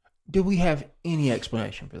 Do we have any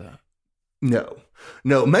explanation for that? No.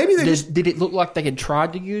 Maybe they did it look like they had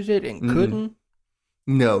tried to use it and couldn't?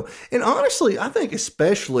 No. And honestly, I think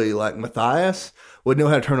especially like Matthias would know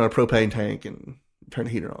how to turn on a propane tank and turn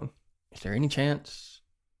the heater on. Is there any chance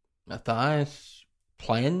Matthias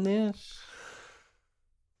planned this?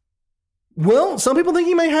 Well, some people think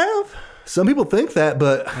he may have. Some people think that,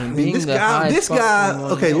 but I mean, this guy.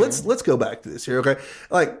 Okay, let's go back to this here. Okay,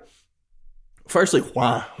 like firstly,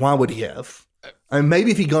 why would he have? I mean,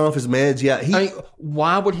 maybe if he'd gone off his meds, yeah.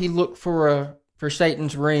 Why would he look for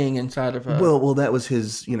Satan's ring inside of a... Well, that was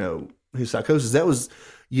his psychosis. That was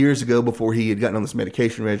years ago before he had gotten on this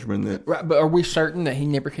medication regimen. Right, but are we certain that he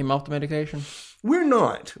never came off the medication? We're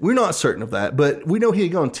not certain of that, but we know he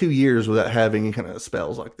had gone 2 years without having any kind of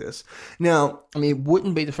spells like this. Now, I mean, it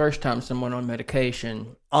wouldn't be the first time someone on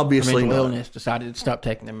medication, obviously, mental illness, decided to stop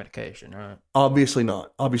taking their medication, right? Obviously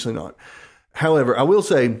not. However, I will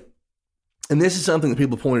say, and this is something that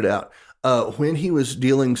people pointed out, when he was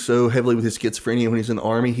dealing so heavily with his schizophrenia when he was in the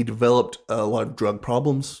Army, he developed a lot of drug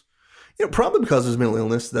problems. Probably because of his mental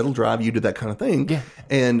illness, that'll drive you to that kind of thing. Yeah.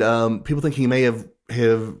 And people think he may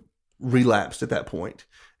have relapsed at that point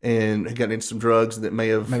and had gotten into some drugs that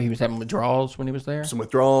maybe he was having withdrawals when he was there. Some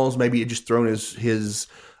withdrawals. Maybe he had just thrown his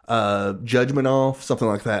judgment off, something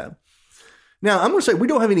like that. Now, I'm going to say we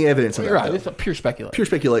don't have any evidence of that. Right. It's a pure speculation. Pure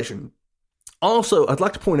speculation. Also, I'd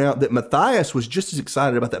like to point out that Matthias was just as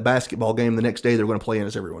excited about that basketball game the next day they were going to play in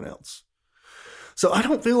as everyone else. So I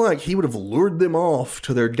don't feel like he would have lured them off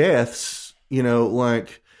to their deaths,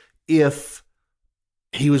 like if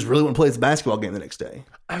he was really going to play this basketball game the next day.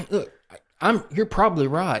 You're probably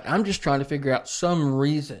right. I'm just trying to figure out some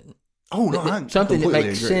reason. Oh, no, something that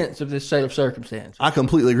makes sense of this set of circumstances. I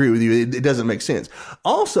completely agree with you. It doesn't make sense.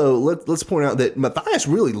 Also, let's point out that Matthias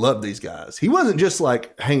really loved these guys. He wasn't just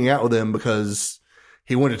like hanging out with them because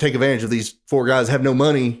he wanted to take advantage of these 4 guys that have no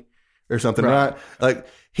money or something, right? Like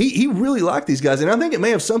he really liked these guys. And I think it may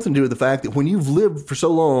have something to do with the fact that when you've lived for so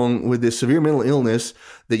long with this severe mental illness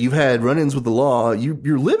that you've had run-ins with the law,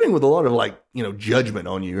 you're living with a lot of judgment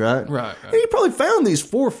on you, right? Right. And he probably found these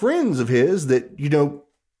 4 friends of his that,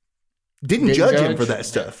 didn't judge him for that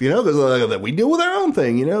stuff, because we deal with our own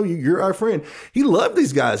thing, you're our friend. He loved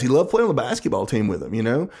these guys. He loved playing on the basketball team with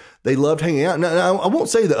them, They loved hanging out. Now, I won't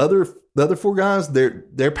say the other 4 guys,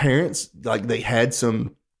 their parents, they had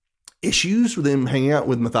some issues with them hanging out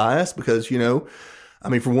with Matthias because, for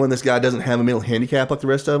one, this guy doesn't have a mental handicap like the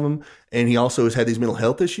rest of them, and he also has had these mental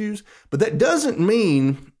health issues. But that doesn't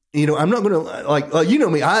mean... I'm not going to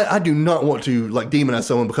me. I do not want to demonize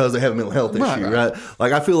someone because they have a mental health issue, right?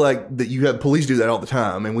 I feel like that you have police do that all the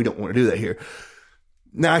time, and we don't want to do that here.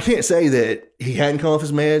 Now, I can't say that he hadn't come off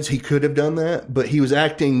his meds. He could have done that, but he was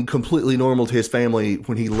acting completely normal to his family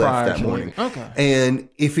when he left that morning. Okay. And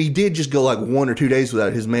if he did just go 1 or 2 days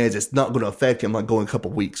without his meds, it's not going to affect him going a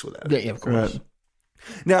couple weeks without it. Yeah, of course. Right?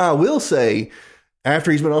 Now, I will say,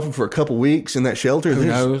 after he's been off for a couple weeks in that shelter,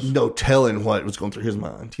 there's no telling what was going through his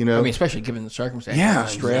mind, especially given the circumstances. Yeah,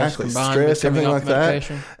 stress, exactly. Stress, everything like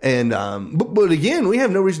that. And, but again, we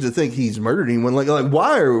have no reason to think he's murdered anyone.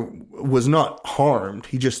 Wire was not harmed.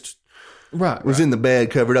 He just was in the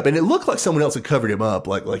bed covered up. And it looked like someone else had covered him up.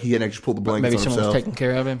 Like he hadn't actually pulled the blankets on himself. Maybe someone was taking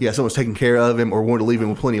care of him. Yeah, someone was taking care of him or wanted to leave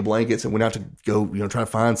him with plenty of blankets and went out to go, try to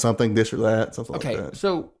find something, this or that, something like that. Okay,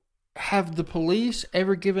 so have the police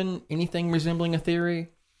ever given anything resembling a theory?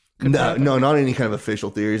 No, not any kind of official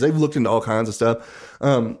theories. They've looked into all kinds of stuff.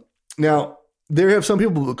 Now, there have some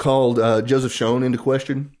people called Joseph Schoen into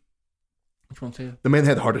question. Which one's he? The man that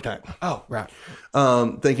had the heart attack. Oh, right.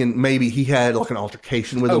 Thinking maybe he had an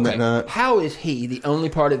altercation with him that night. How is he the only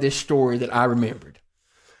part of this story that I remembered?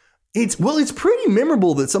 It's pretty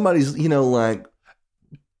memorable that somebody's,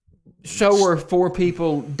 So are 4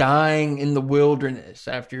 people dying in the wilderness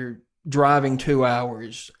after driving 2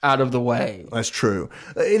 hours out of the way. That's true.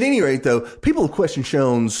 At any rate, though, people have questioned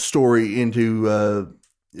Schoen's story into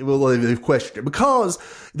Well, they've questioned it because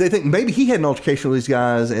they think maybe he had an altercation with these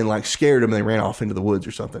guys and like scared them and they ran off into the woods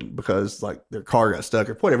or something because like their car got stuck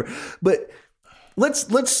or whatever. But let's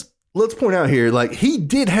point out here, like he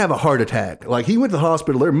did have a heart attack. Like he went to the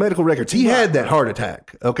hospital, there are medical records. He had that heart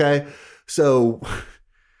attack. Okay. So,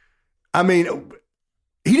 I mean,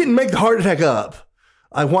 he didn't make the heart attack up.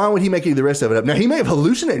 Why would he make the rest of it up? Now, he may have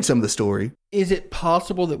hallucinated some of the story. Is it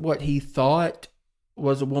possible that what he thought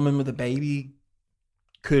was a woman with a baby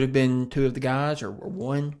could have been two of the guys or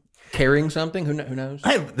one carrying something? Who knows?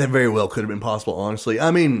 That very well could have been possible, honestly.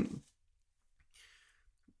 I mean,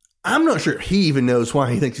 I'm not sure he even knows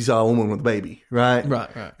why he thinks he saw a woman with a baby, right? Right.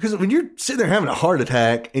 Because when you're sitting there having a heart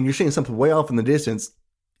attack and you're seeing something way off in the distance,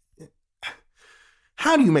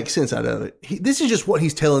 how do you make sense out of it? This is just what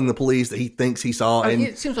he's telling the police that he thinks he saw. And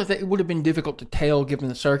it seems like that it would have been difficult to tell given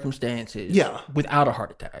the circumstances. Yeah. Without a heart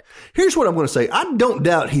attack. Here's what I'm going to say. I don't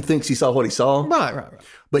doubt he thinks he saw what he saw. Right.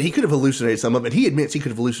 But he could have hallucinated some of it. He admits he could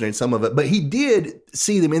have hallucinated some of it. But he did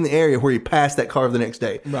see them in the area where he passed that car the next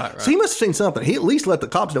day. Right. So he must have seen something. He at least let the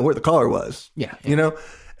cops know where the car was. Yeah. You know?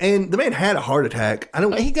 And the man had a heart attack.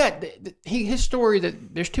 His story,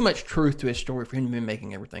 that there's too much truth to his story for him to be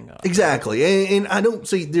making everything up. Exactly. And I don't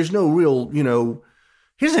see, there's no real, he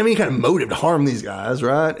doesn't have any kind of motive to harm these guys,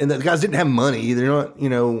 right? And the guys didn't have money. They're not,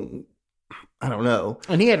 I don't know.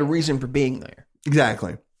 And he had a reason for being there.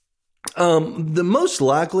 Exactly. The most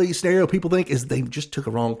likely scenario people think is they just took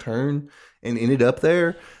a wrong turn and ended up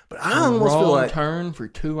there. But I almost feel like turn for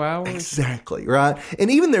 2 hours. Exactly, right?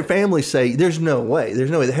 And even their families say there's no way.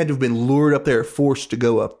 They had to have been lured up there, forced to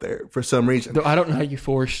go up there for some reason. I don't know how you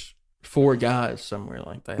force 4 guys somewhere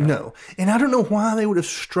like that. No. And I don't know why they would have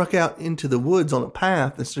struck out into the woods on a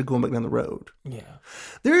path instead of going back down the road. Yeah.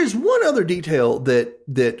 There is one other detail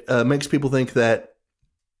that makes people think that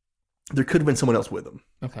there could have been someone else with them.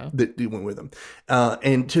 Okay. That went with them.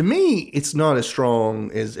 And to me, it's not as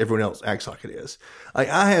strong as everyone else acts like it is.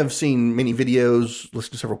 I have seen many videos,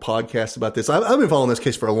 listened to several podcasts about this. I've been following this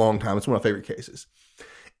case for a long time. It's one of my favorite cases.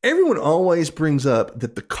 Everyone always brings up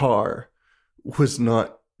that the car was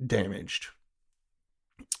not damaged.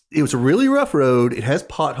 It was a really rough road. It has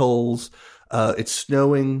potholes. It's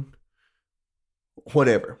snowing,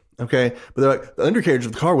 whatever. Okay. But they're like, the undercarriage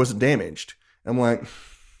of the car wasn't damaged. I'm like,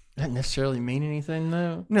 doesn't necessarily mean anything,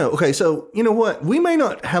 though. No. Okay. So, you know what? We may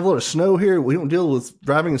not have a lot of snow here. We don't deal with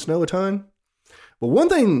driving in snow a ton. But one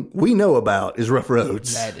thing we know about is rough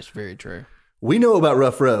roads. That is very true. We know about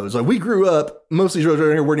rough roads. Like, we grew up, most of these roads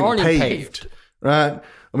around here weren't even paved. Right?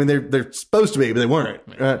 I mean, they're supposed to be, but they weren't.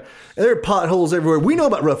 Right? And there are potholes everywhere. We know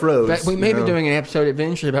about rough roads. In fact, we may be doing an episode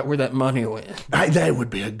eventually about where that money went. That would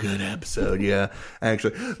be a good episode, yeah,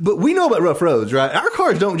 actually. But we know about rough roads, right? Our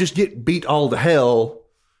cars don't just get beat all to hell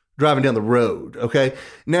driving down the road, okay?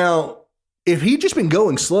 Now, if he'd just been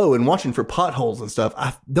going slow and watching for potholes and stuff,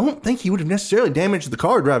 I don't think he would have necessarily damaged the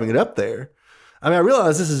car driving it up there. I mean, I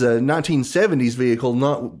realize this is a 1970s vehicle,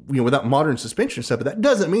 not without modern suspension and stuff, but that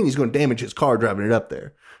doesn't mean he's going to damage his car driving it up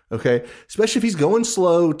there, okay? Especially if he's going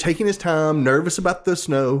slow, taking his time, nervous about the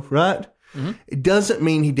snow, right? Mm-hmm. It doesn't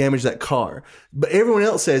mean he damaged that car. But everyone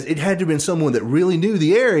else says it had to have been someone that really knew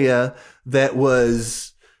the area that was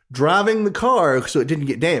driving the car so it didn't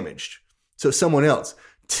get damaged. So someone else.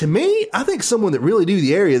 To me, I think someone that really knew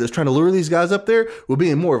the area that's trying to lure these guys up there will be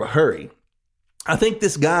in more of a hurry. I think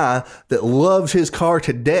this guy that loves his car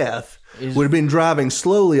to death would have been driving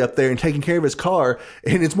slowly up there and taking care of his car,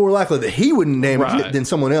 and it's more likely that he wouldn't damage it than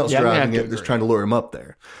someone else driving it that's trying to lure him up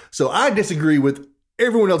there. So I disagree with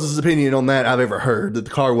everyone else's opinion on that I've ever heard, that the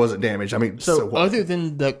car wasn't damaged. I mean, so other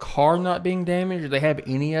than the car not being damaged, do they have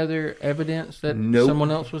any other evidence that someone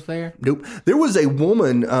else was there? Nope. There was a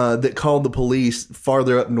woman that called the police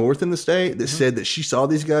farther up north in the state that said that she saw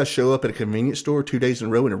these guys show up at a convenience store 2 days in a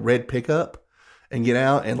row in a red pickup and get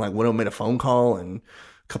out, and like one of them made a phone call and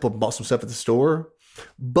a couple of them bought some stuff at the store.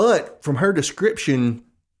 But from her description,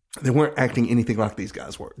 they weren't acting anything like these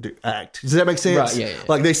guys act. Does that make sense? Right, yeah.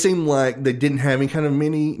 Like, they seemed like they didn't have any kind of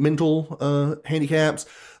mental handicaps.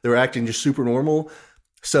 They were acting just super normal.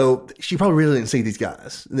 So she probably really didn't see these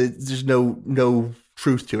guys. There's no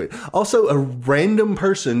truth to it. Also, a random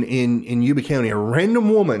person in Yuba County, a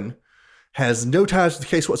random woman, has no ties to the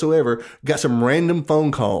case whatsoever, got some random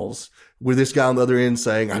phone calls with this guy on the other end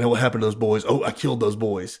saying, I know what happened to those boys. Oh, I killed those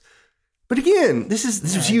boys. But again, this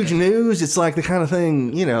is huge news. It's like the kind of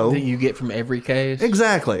thing, that you get from every case.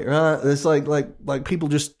 Exactly, right? It's like people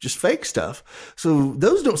just fake stuff. So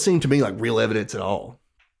those don't seem to me like real evidence at all.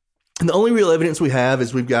 And the only real evidence we have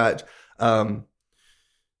is you've got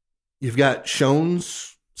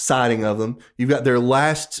Schoen's sighting of them. You've got their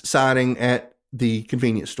last sighting at the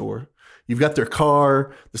convenience store. You've got their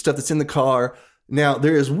car, the stuff that's in the car. Now,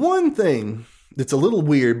 there is one thing that's a little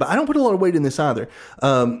weird, but I don't put a lot of weight in this either.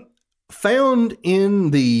 Found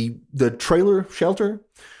in the trailer shelter,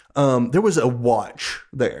 there was a watch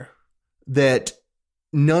there that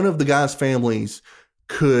none of the guys' families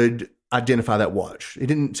could identify that watch. It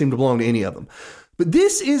didn't seem to belong to any of them. But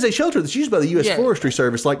this is a shelter that's used by the U.S. Forestry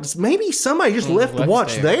Service. Like, maybe somebody just left the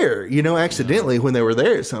watch there, accidentally when they were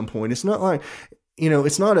there at some point. It's not like,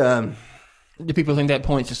 it's not a... Do people think that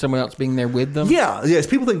points to someone else being there with them? Yeah, yes,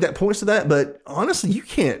 people think that points to that, but honestly, you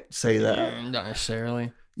can't say that. Not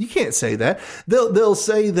necessarily. You can't say that. They'll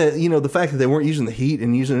say that, the fact that they weren't using the heat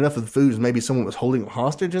and using enough of the food is maybe someone was holding them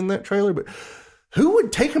hostage in that trailer, but who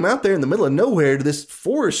would take them out there in the middle of nowhere to this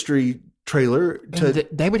forestry trailer?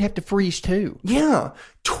 They would have to freeze too. Yeah,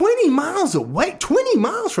 20 miles away, 20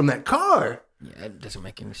 miles from that car. Yeah, it doesn't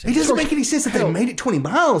make any sense. It doesn't make any sense that they made it 20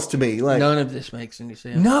 miles to me. Like, none of this makes any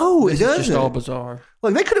sense. No, it doesn't. It's just all bizarre.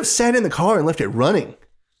 Like, they could have sat in the car and left it running.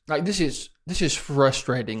 Like, this is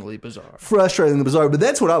frustratingly bizarre. Frustratingly bizarre, but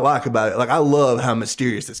that's what I like about it. Like, I love how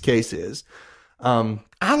mysterious this case is.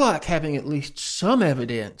 I like having at least some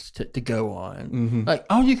evidence to go on. Mm-hmm. Like,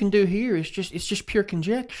 all you can do here is just pure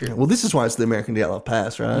conjecture. Well, this is why it's the American Outlaw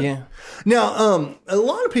Pass, right? Yeah. Now, a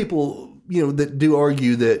lot of people, that do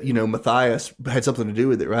argue that, Matthias had something to do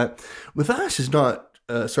with it, right? Matthias is not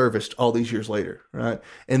serviced all these years later, right?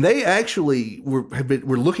 And they actually were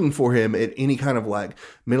looking for him at any kind of like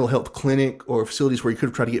mental health clinic or facilities where he could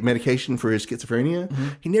have tried to get medication for his schizophrenia. Mm-hmm.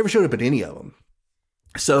 He never showed up at any of them.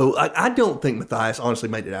 So I don't think Matthias honestly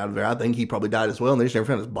made it out of there. I think he probably died as well, and they just never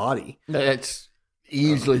found his body. That's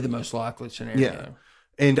easily the most likely scenario. Yeah.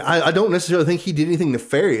 And I don't necessarily think he did anything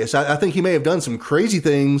nefarious. I think he may have done some crazy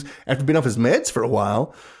things after being off his meds for a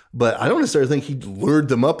while, but I don't necessarily think he lured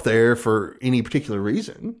them up there for any particular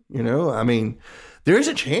reason. I mean, there is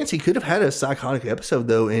a chance he could have had a psychotic episode,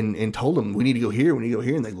 though, and told them, we need to go here,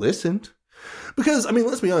 and they listened. Because, I mean,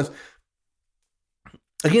 let's be honest.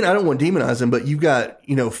 Again, I don't want to demonize them, but you've got,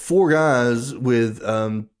 4 guys with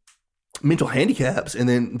mental handicaps, and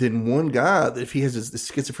then one guy that if he has this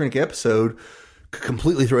schizophrenic episode could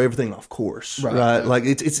completely throw everything off course, right? Like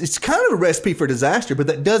it's kind of a recipe for disaster, but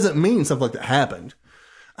that doesn't mean something like that happened.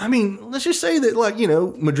 I mean, let's just say that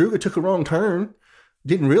Madruga took a wrong turn,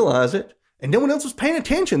 didn't realize it, and no one else was paying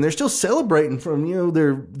attention. They're still celebrating from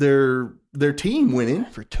their team winning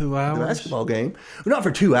for 2 hours, the basketball game. Well, not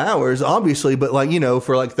for 2 hours, obviously, but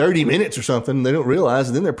for 30 minutes or something. They don't realize,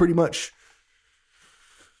 and then they're pretty much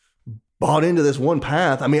bought into this one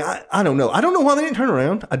path. I mean, I don't know. I don't know why they didn't turn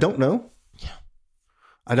around. I don't know. Yeah,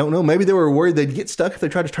 I don't know. Maybe they were worried they'd get stuck if they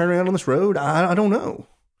tried to turn around on this road. I don't know.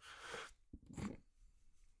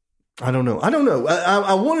 I don't know.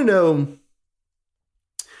 I want to know.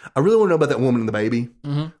 I really want to know about that woman and the baby.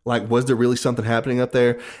 Mm-hmm. Like, was there really something happening up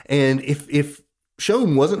there? And if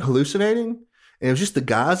Shone wasn't hallucinating and it was just the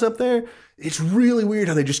guys up there, it's really weird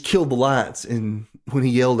how they just killed the lights and when he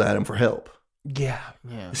yelled at him for help. Yeah.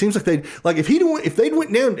 It seems like if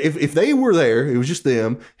they were there, it was just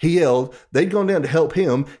them, he yelled, they'd gone down to help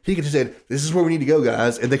him, he could have said, this is where we need to go,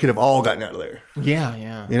 guys, and they could have all gotten out of there.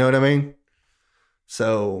 Yeah. You know what I mean?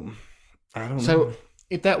 So, I don't know. So,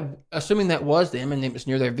 assuming that was them and it was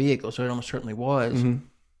near their vehicle, so it almost certainly was, mm-hmm.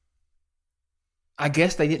 I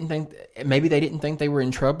guess they didn't think they were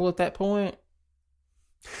in trouble at that point,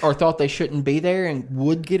 or thought they shouldn't be there and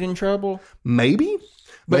would get in trouble. Maybe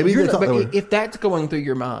if that's going through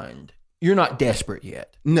your mind, you're not desperate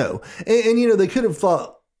yet. No, and they could have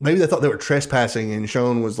thought, maybe they thought they were trespassing and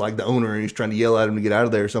Sean was like the owner and he's trying to yell at him to get out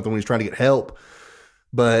of there or something when he's trying to get help,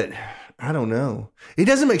 but I don't know. It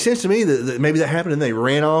doesn't make sense to me that maybe that happened and they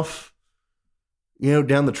ran off,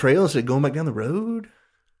 down the trail instead of going back down the road.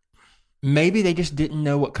 Maybe they just didn't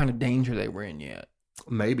know what kind of danger they were in yet.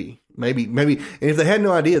 Maybe. And if they had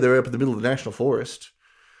no idea they were up in the middle of the National Forest,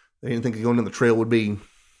 they didn't think going down the trail would be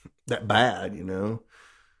that bad,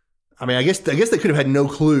 I mean, I guess they could have had no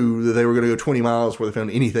clue that they were going to go 20 miles before they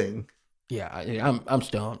found anything. Yeah, I'm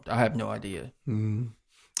stumped. I have no idea. Mm-hmm.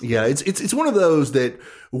 Yeah, it's one of those that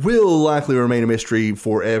will likely remain a mystery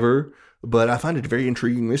forever, but I find it a very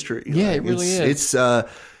intriguing mystery. Yeah, it really is. It's.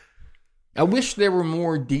 I wish there were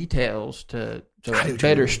more details to a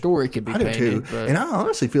better story could be painted. But... And I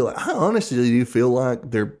honestly do feel like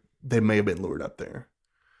they may have been lured up there,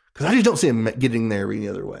 because I just don't see them getting there any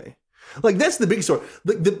other way. Like, that's the biggest story.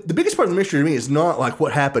 The biggest part of the mystery to me is not like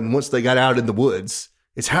what happened once they got out in the woods.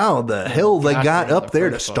 It's how the hell they got up there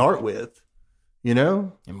to start with. And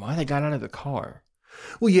why they got out of the car.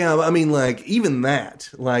 Well, yeah, I mean, like, even that,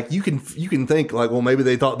 like, you can think, like, well, maybe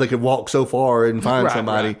they thought they could walk so far and find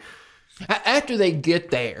somebody. Right. After they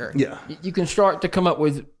get there, Yeah. you can start to come up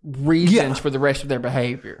with reasons for the rest of their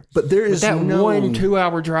behavior. But there is that no 1-2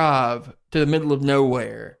 hour drive to the middle of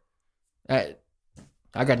nowhere. I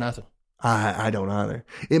got nothing. I don't either.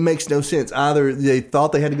 It makes no sense. Either they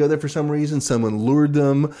thought they had to go there for some reason, someone lured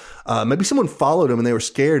them, maybe someone followed them and they were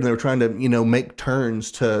scared and they were trying to, make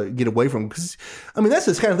turns to get away from them. Because, that's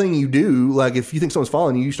the kind of thing you do. Like, if you think someone's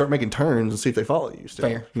following you, you start making turns and see if they follow you still.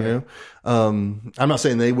 Fair. You know? I'm not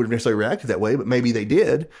saying they would have necessarily reacted that way, but maybe they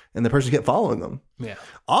did, and the person kept following them. Yeah.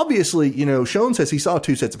 Obviously, Sean says he saw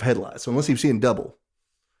 2 sets of headlights, so unless he was seeing double.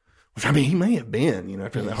 Which, he may have been,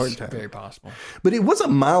 after that heart attack. Very possible. But it was a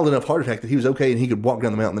mild enough heart attack that he was okay and he could walk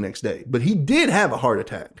down the mountain the next day. But he did have a heart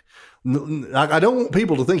attack. I don't want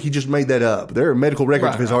people to think he just made that up. There are medical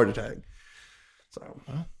records of his heart attack. So,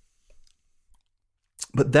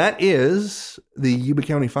 But that is the Yuba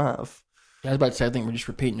County 5. I was about to say, I think we're just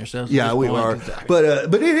repeating ourselves. Yeah, we are. But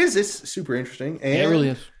it's super interesting. And it really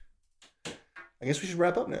is. I guess we should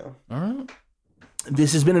wrap up now. All right.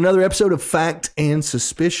 This has been another episode of Fact and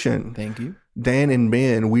Suspicion. Thank you. Dan and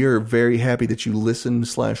Ben, we are very happy that you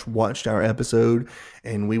listened/watched our episode,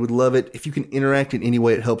 and we would love it if you can interact in any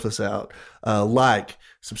way. It helps us out. Like,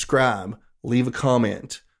 subscribe, leave a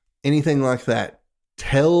comment, anything like that.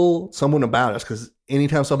 Tell someone about us, because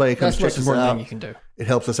anytime somebody comes check us out, you can do. It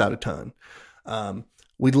helps us out a ton.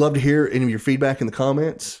 We'd love to hear any of your feedback in the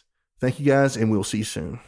comments. Thank you guys, and we'll see you soon.